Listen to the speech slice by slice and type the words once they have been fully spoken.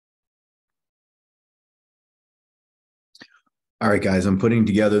All right, guys, I'm putting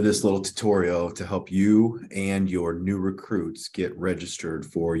together this little tutorial to help you and your new recruits get registered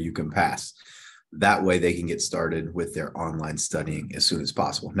for UCann Pass. That way they can get started with their online studying as soon as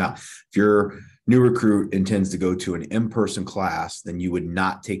possible. Now, if your new recruit intends to go to an in-person class, then you would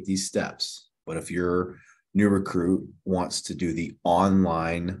not take these steps. But if your new recruit wants to do the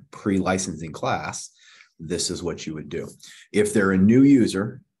online pre-licensing class, this is what you would do. If they're a new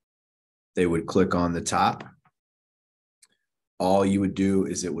user, they would click on the top. All you would do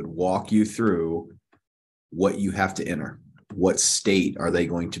is it would walk you through what you have to enter. What state are they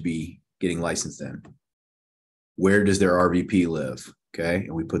going to be getting licensed in? Where does their RVP live? Okay,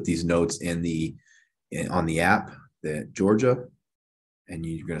 and we put these notes on the app, that Georgia, and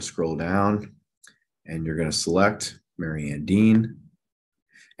you're going to scroll down and you're going to select Mary Ann Dean,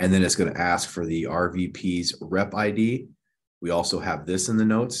 and then it's going to ask for the RVP's rep ID. We also have this in the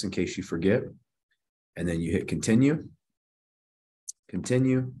notes in case you forget, and then you hit continue.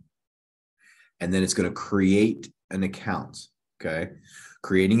 Continue, and then it's going to create an account. Okay,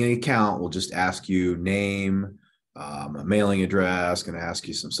 creating an account will just ask you name, a mailing address, going to ask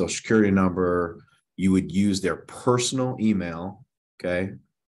you some social security number. You would use their personal email, okay,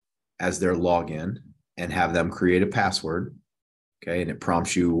 as their login and have them create a password. Okay, and it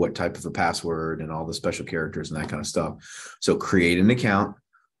prompts you what type of a password and all the special characters and that kind of stuff. So create an account.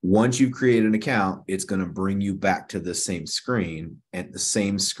 Once you create an account, it's going to bring you back to the same screen, and the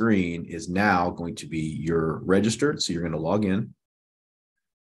same screen is now going to be you're registered. So you're going to log in.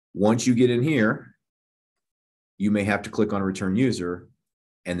 Once you get in here, you may have to click on return user,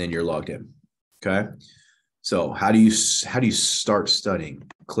 and then you're logged in. Okay. So how do you start studying?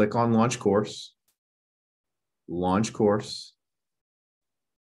 Click on launch course,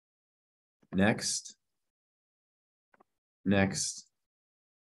 next.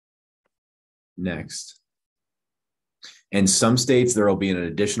 In some states, there will be an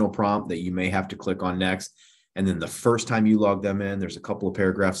additional prompt that you may have to click on next. And then the first time you log them in, there's a couple of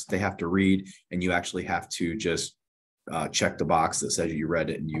paragraphs that they have to read, and you actually have to just check the box that says you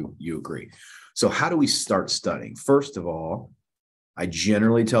read it and you agree. So how do we start studying? First of all, I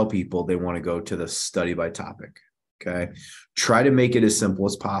generally tell people they want to go to the study by topic. Okay. Try to make it as simple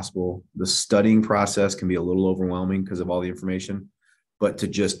as possible. The studying process can be a little overwhelming because of all the information. But to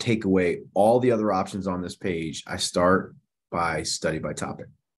just take away all the other options on this page, I start by study by topic.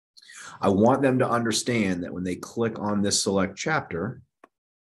 I want them to understand that when they click on this select chapter,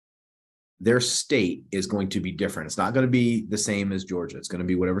 their state is going to be different. It's not going to be the same as Georgia. It's going to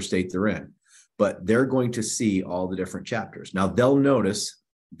be whatever state they're in, but they're going to see all the different chapters. Now they'll notice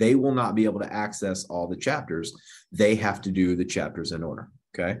they will not be able to access all the chapters. They have to do the chapters in order.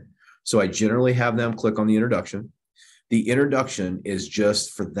 Okay. So I generally have them click on the introduction. The introduction is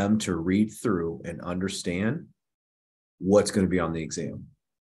just for them to read through and understand what's going to be on the exam.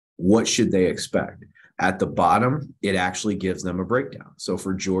 What should they expect? At the bottom, it actually gives them a breakdown. So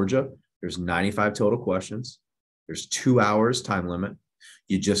for Georgia, there's 95 total questions. There's 2 hours time limit.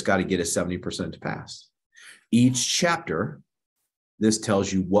 You just got to get a 70% to pass. Each chapter, this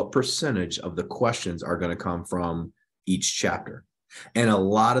tells you what percentage of the questions are going to come from each chapter. And a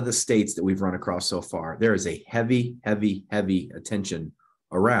lot of the states that we've run across so far, there is a heavy attention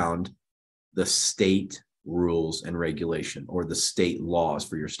around the state rules and regulation, or the state laws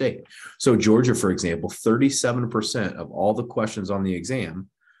for your state. So Georgia, for example, 37% of all the questions on the exam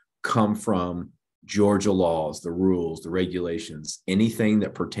come from Georgia laws, the rules, the regulations, anything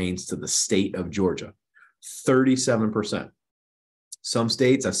that pertains to the state of Georgia. 37%. Some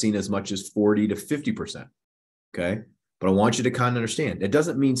states I've seen as much as 40 to 50%. Okay. But I want you to kind of understand, it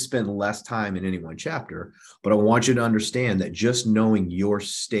doesn't mean spend less time in any one chapter, but I want you to understand that just knowing your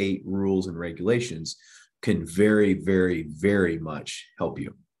state rules and regulations can very much help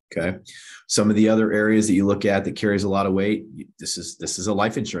you. Okay. Some of the other areas that you look at that carries a lot of weight, this is a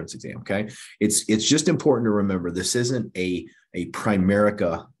life insurance exam. Okay. It's just important to remember, this isn't a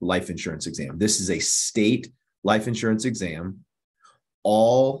Primerica life insurance exam. This is a state life insurance exam.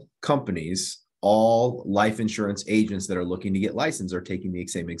 All companies, all life insurance agents that are looking to get licensed are taking the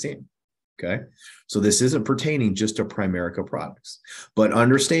same exam. Okay. So this isn't pertaining just to Primerica products, but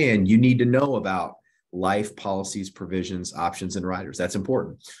understand you need to know about life policies, provisions, options, and riders. That's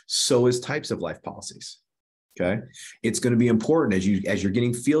important. So is types of life policies. Okay. It's going to be important as you're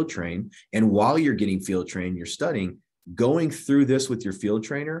getting field trained. And while you're getting field trained, you're studying, going through this with your field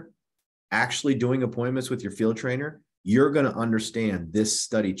trainer, actually doing appointments with your field trainer, you're going to understand this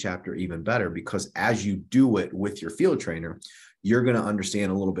study chapter even better, because as you do it with your field trainer, you're going to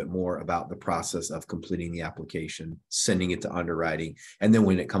understand a little bit more about the process of completing the application, sending it to underwriting, and then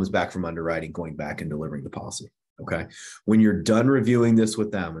when it comes back from underwriting, going back and delivering the policy. Okay. When you're done reviewing this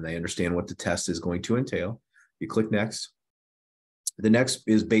with them and they understand what the test is going to entail, you click next. The next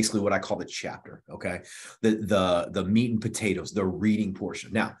is basically what I call the chapter. Okay. The meat and potatoes, the reading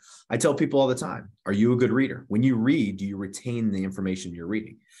portion. Now, I tell people all the time, are you a good reader? When you read, do you retain the information you're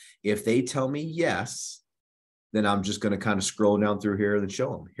reading? If they tell me yes, then I'm just going to kind of scroll down through here and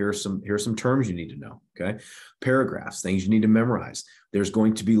show them. Here's some terms you need to know. Okay. Paragraphs, things you need to memorize. There's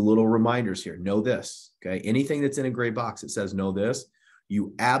going to be little reminders here. Know this. Okay. Anything that's in a gray box that says know this,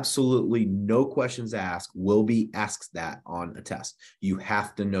 you absolutely, no questions asked, will be asked that on a test. You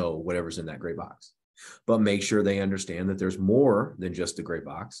have to know whatever's in that gray box. But make sure they understand that there's more than just the gray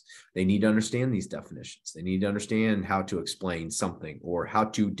box. They need to understand these definitions. They need to understand how to explain something or how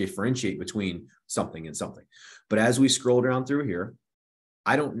to differentiate between something and something. But as we scroll down through here,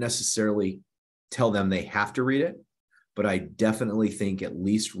 I don't necessarily tell them they have to read it, but I definitely think at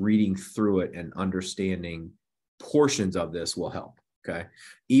least reading through it and understanding portions of this will help. Okay.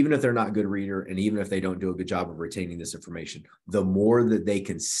 Even if they're not a good reader and even if they don't do a good job of retaining this information, the more that they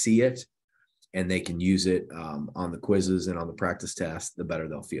can see it and they can use it on the quizzes and on the practice test, the better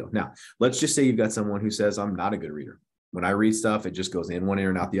they'll feel. Now, let's just say you've got someone who says, I'm not a good reader. When I read stuff, it just goes in one ear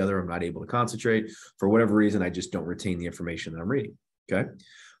and out the other. I'm not able to concentrate. For whatever reason, I just don't retain the information that I'm reading. Okay.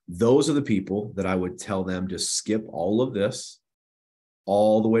 Those are the people that I would tell them to skip all of this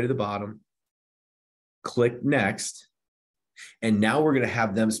all the way to the bottom, click next. And now we're going to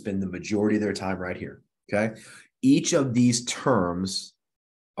have them spend the majority of their time right here. Okay. Each of these terms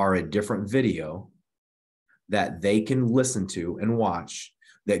are a different video that they can listen to and watch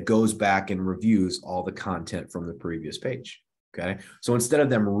that goes back and reviews all the content from the previous page. Okay. So instead of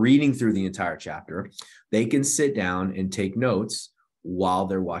them reading through the entire chapter, they can sit down and take notes while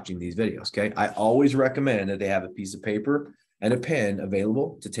they're watching these videos. Okay. I always recommend that they have a piece of paper and a pen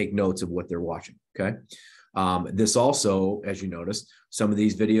available to take notes of what they're watching. Okay. This also, as you notice, some of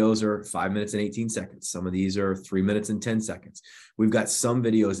these videos are 5 minutes and 18 seconds. Some of these are 3 minutes and 10 seconds. We've got some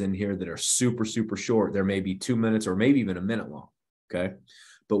videos in here that are super, super short. There may be 2 minutes or maybe even a minute long. Okay.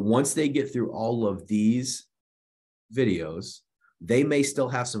 But once they get through all of these videos, they may still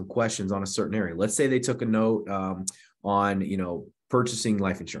have some questions on a certain area. Let's say they took a note on, purchasing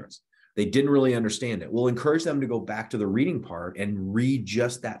life insurance. They didn't really understand it. We'll encourage them to go back to the reading part and read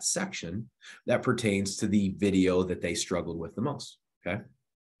just that section that pertains to the video that they struggled with the most. Okay.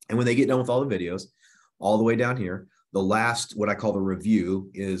 And when they get done with all the videos, all the way down here, the last, what I call the review,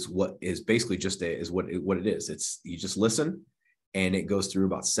 is what is basically just what it is. It's, you just listen and it goes through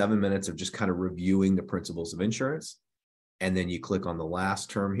about 7 minutes of just kind of reviewing the principles of insurance. And then you click on the last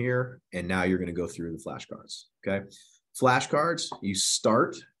term here, and now you're going to go through the flashcards. Okay. Flashcards, you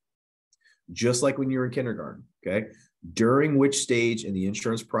start just like when you're in kindergarten. Okay. During which stage in the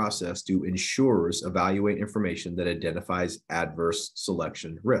insurance process do insurers evaluate information that identifies adverse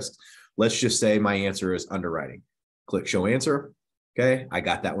selection risks? Let's just say my answer is underwriting. Click show answer. Okay. I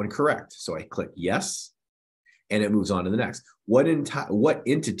got that one correct. So I click yes, and it moves on to the next. What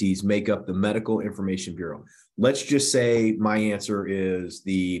entities make up the Medical Information Bureau? Let's just say my answer is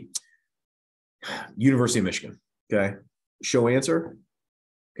the University of Michigan. Okay. Show answer.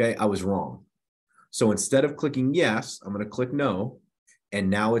 Okay. I was wrong. So instead of clicking yes, I'm going to click no. And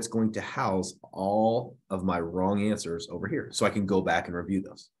now it's going to house all of my wrong answers over here. So I can go back and review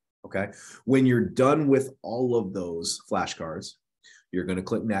those. Okay. When you're done with all of those flashcards, you're going to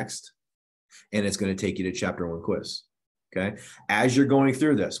click next, and it's going to take you to chapter 1 quiz. Okay. As you're going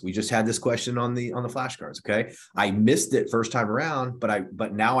through this, we just had this question on the flashcards. Okay. I missed it first time around,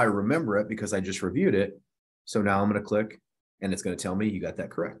 but now I remember it because I just reviewed it. So now I'm going to click, and it's going to tell me you got that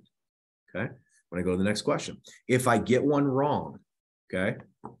correct. Okay. When I go to the next question, if I get one wrong, okay,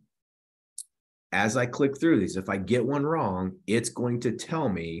 as I click through these, if I get one wrong, it's going to tell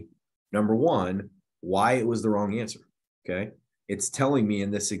me, number one, why it was the wrong answer. Okay. It's telling me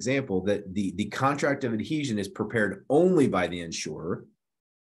in this example that the contract of adhesion is prepared only by the insurer.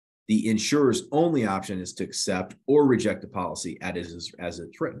 The insurer's only option is to accept or reject the policy as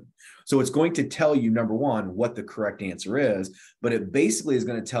it's written. So it's going to tell you, number one, what the correct answer is, but it basically is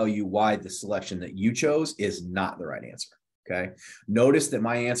going to tell you why the selection that you chose is not the right answer. Okay. Notice that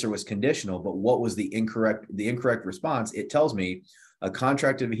my answer was conditional, but what was the incorrect response? It tells me a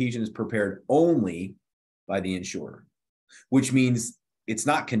contract of adhesion is prepared only by the insurer, which means it's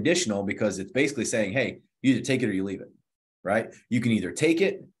not conditional because it's basically saying, hey, you either take it or you leave it, right? You can either take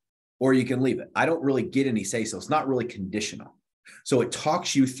it or you can leave it. I don't really get any say so. It's not really conditional. So it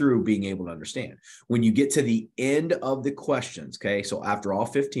talks you through being able to understand. When you get to the end of the questions, okay, so after all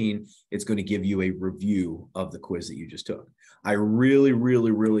 15, it's going to give you a review of the quiz that you just took. I really,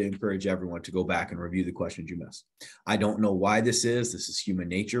 really, really encourage everyone to go back and review the questions you missed. I don't know why this is. This is human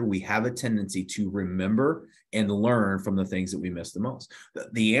nature. We have a tendency to remember and learn from the things that we miss the most.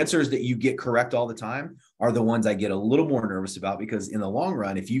 The answers that you get correct all the time are the ones I get a little more nervous about, because in the long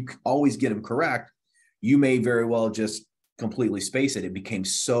run, if you always get them correct, you may very well just completely space it. It became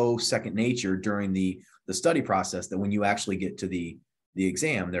so second nature during the study process that when you actually get to the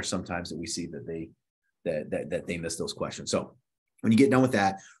exam, there's sometimes that we see that they miss those questions. So when you get done with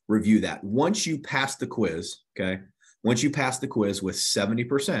that, review that. Once you pass the quiz, okay, once you pass the quiz with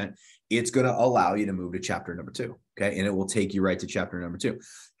 70%, it's going to allow you to move to chapter number 2, okay, and it will take you right to chapter number 2.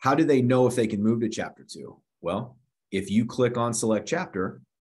 How do they know if they can move to chapter 2? Well, if you click on select chapter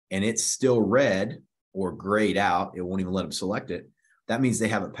and it's still red or grayed out, it won't even let them select it. That means they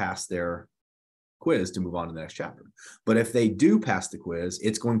haven't passed their quiz to move on to the next chapter. But if they do pass the quiz,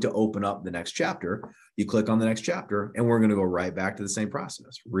 it's going to open up the next chapter. You click on the next chapter, and we're going to go right back to the same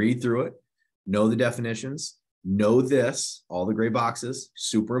process. Read through it, know the definitions, know this, all the gray boxes,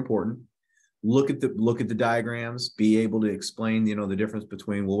 super important. Look at the diagrams, be able to explain, the difference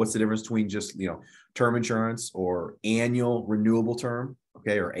between, well, what's the difference between just, term insurance or annual renewable term,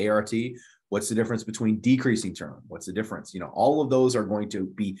 okay, or ART. What's the difference between decreasing term? What's the difference? All of those are going to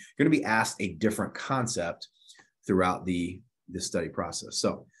be asked a different concept throughout the study process.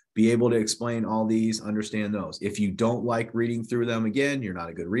 So be able to explain all these, understand those. If you don't like reading through them, again, you're not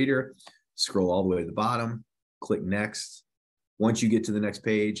a good reader, scroll all the way to the bottom, click next. Once you get to the next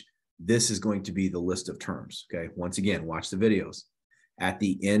page, this is going to be the list of terms. Okay. Once again, watch the videos. At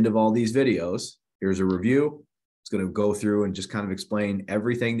the end of all these videos, here's a review. It's going to go through and just kind of explain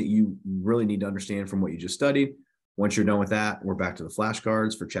everything that you really need to understand from what you just studied. Once you're done with that, we're back to the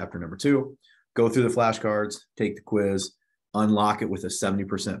flashcards for chapter number 2. Go through the flashcards, take the quiz, unlock it with a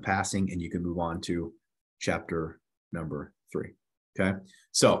 70% passing, and you can move on to chapter number 3. Okay.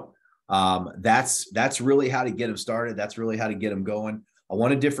 So that's really how to get them started. That's really how to get them going. I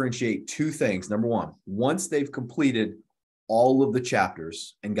want to differentiate 2 things. Number 1, once they've completed all of the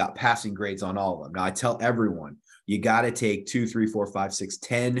chapters and got passing grades on all of them. Now, I tell everyone, you got to take 2, 3, 4, 5, 6,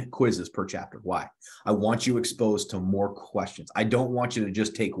 10 quizzes per chapter. Why? I want you exposed to more questions. I don't want you to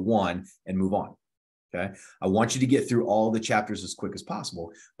just take one and move on. Okay. I want you to get through all the chapters as quick as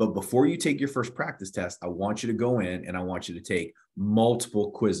possible. But before you take your first practice test, I want you to go in and I want you to take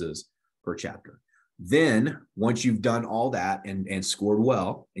multiple quizzes per chapter. Then once you've done all that and scored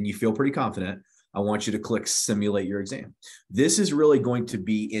well, and you feel pretty confident, I want you to click simulate your exam. This is really going to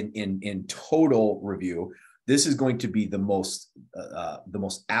be in total review. This is going to be the most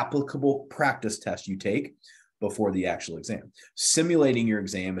applicable practice test you take before the actual exam. Simulating your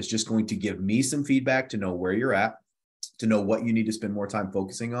exam is just going to give me some feedback to know where you're at, to know what you need to spend more time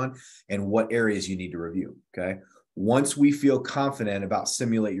focusing on and what areas you need to review. Okay. Once we feel confident about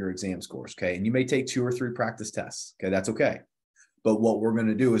simulate your exam scores, okay, and you may take 2 or 3 practice tests, okay, that's okay. But what we're going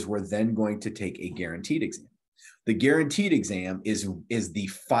to do is we're then going to take a guaranteed exam. The guaranteed exam is the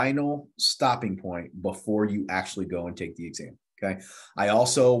final stopping point before you actually go and take the exam, okay? I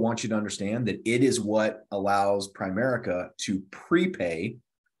also want you to understand that it is what allows Primerica to prepay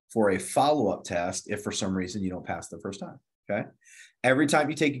for a follow-up test if for some reason you don't pass the first time, okay? Every time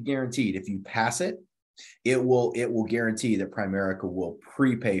you take a guaranteed, if you pass it, it will guarantee that Primerica will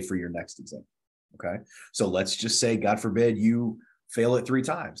prepay for your next exam. Okay. So let's just say, God forbid, you fail it 3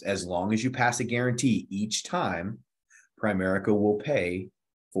 times. As long as you pass a guarantee each time, Primerica will pay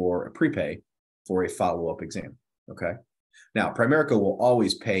for a prepay for a follow-up exam. Okay. Now, Primerica will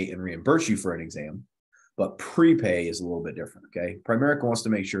always pay and reimburse you for an exam, but prepay is a little bit different. Okay. Primerica wants to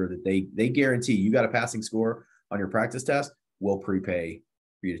make sure that they guarantee you got a passing score on your practice test, will prepay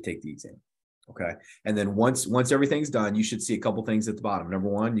for you to take the exam. Okay. And then once everything's done, you should see a couple things at the bottom. Number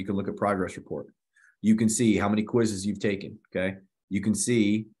 1, you can look at progress report. You can see how many quizzes you've taken. Okay. You can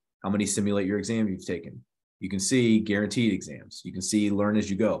see how many simulate your exam you've taken. You can see guaranteed exams. You can see learn as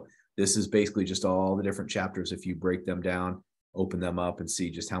you go. This is basically just all the different chapters. If you break them down, open them up and see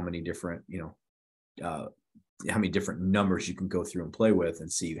just how many different, how many different numbers you can go through and play with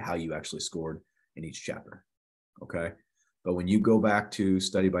and see how you actually scored in each chapter. Okay. But when you go back to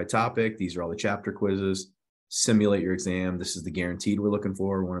study by topic, these are all the chapter quizzes, simulate your exam. This is the guaranteed we're looking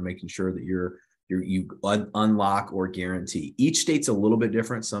for. We want to making sure that you unlock or guarantee. Each state's a little bit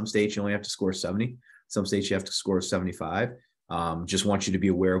different. Some states you only have to score 70. Some states you have to score 75. Just want you to be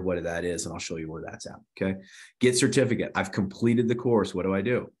aware of what that is, and I'll show you where that's at. Okay. Get certificate. I've completed the course. What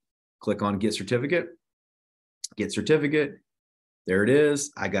do? Click on get certificate. Get certificate. There it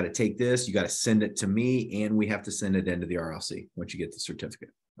is. I got to take this. You got to send it to me, and we have to send it into the RLC once you get the certificate.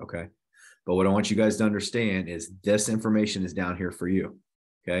 Okay. But what I want you guys to understand is this information is down here for you.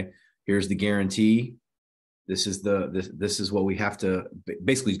 Okay. Here's the guarantee. This is this is what we have to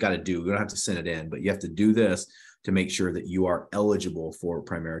basically got to do. We don't have to send it in, but you have to do this to make sure that you are eligible for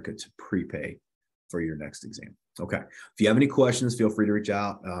Primerica to prepay for your next exam. Okay. If you have any questions, feel free to reach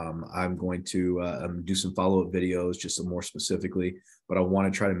out. I'm going to do some follow-up videos, just some more specifically, but I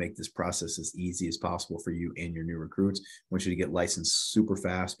want to try to make this process as easy as possible for you and your new recruits. I want you to get licensed super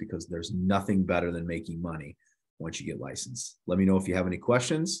fast because there's nothing better than making money once you get licensed. Let me know if you have any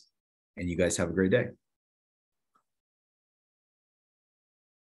questions, and you guys have a great day.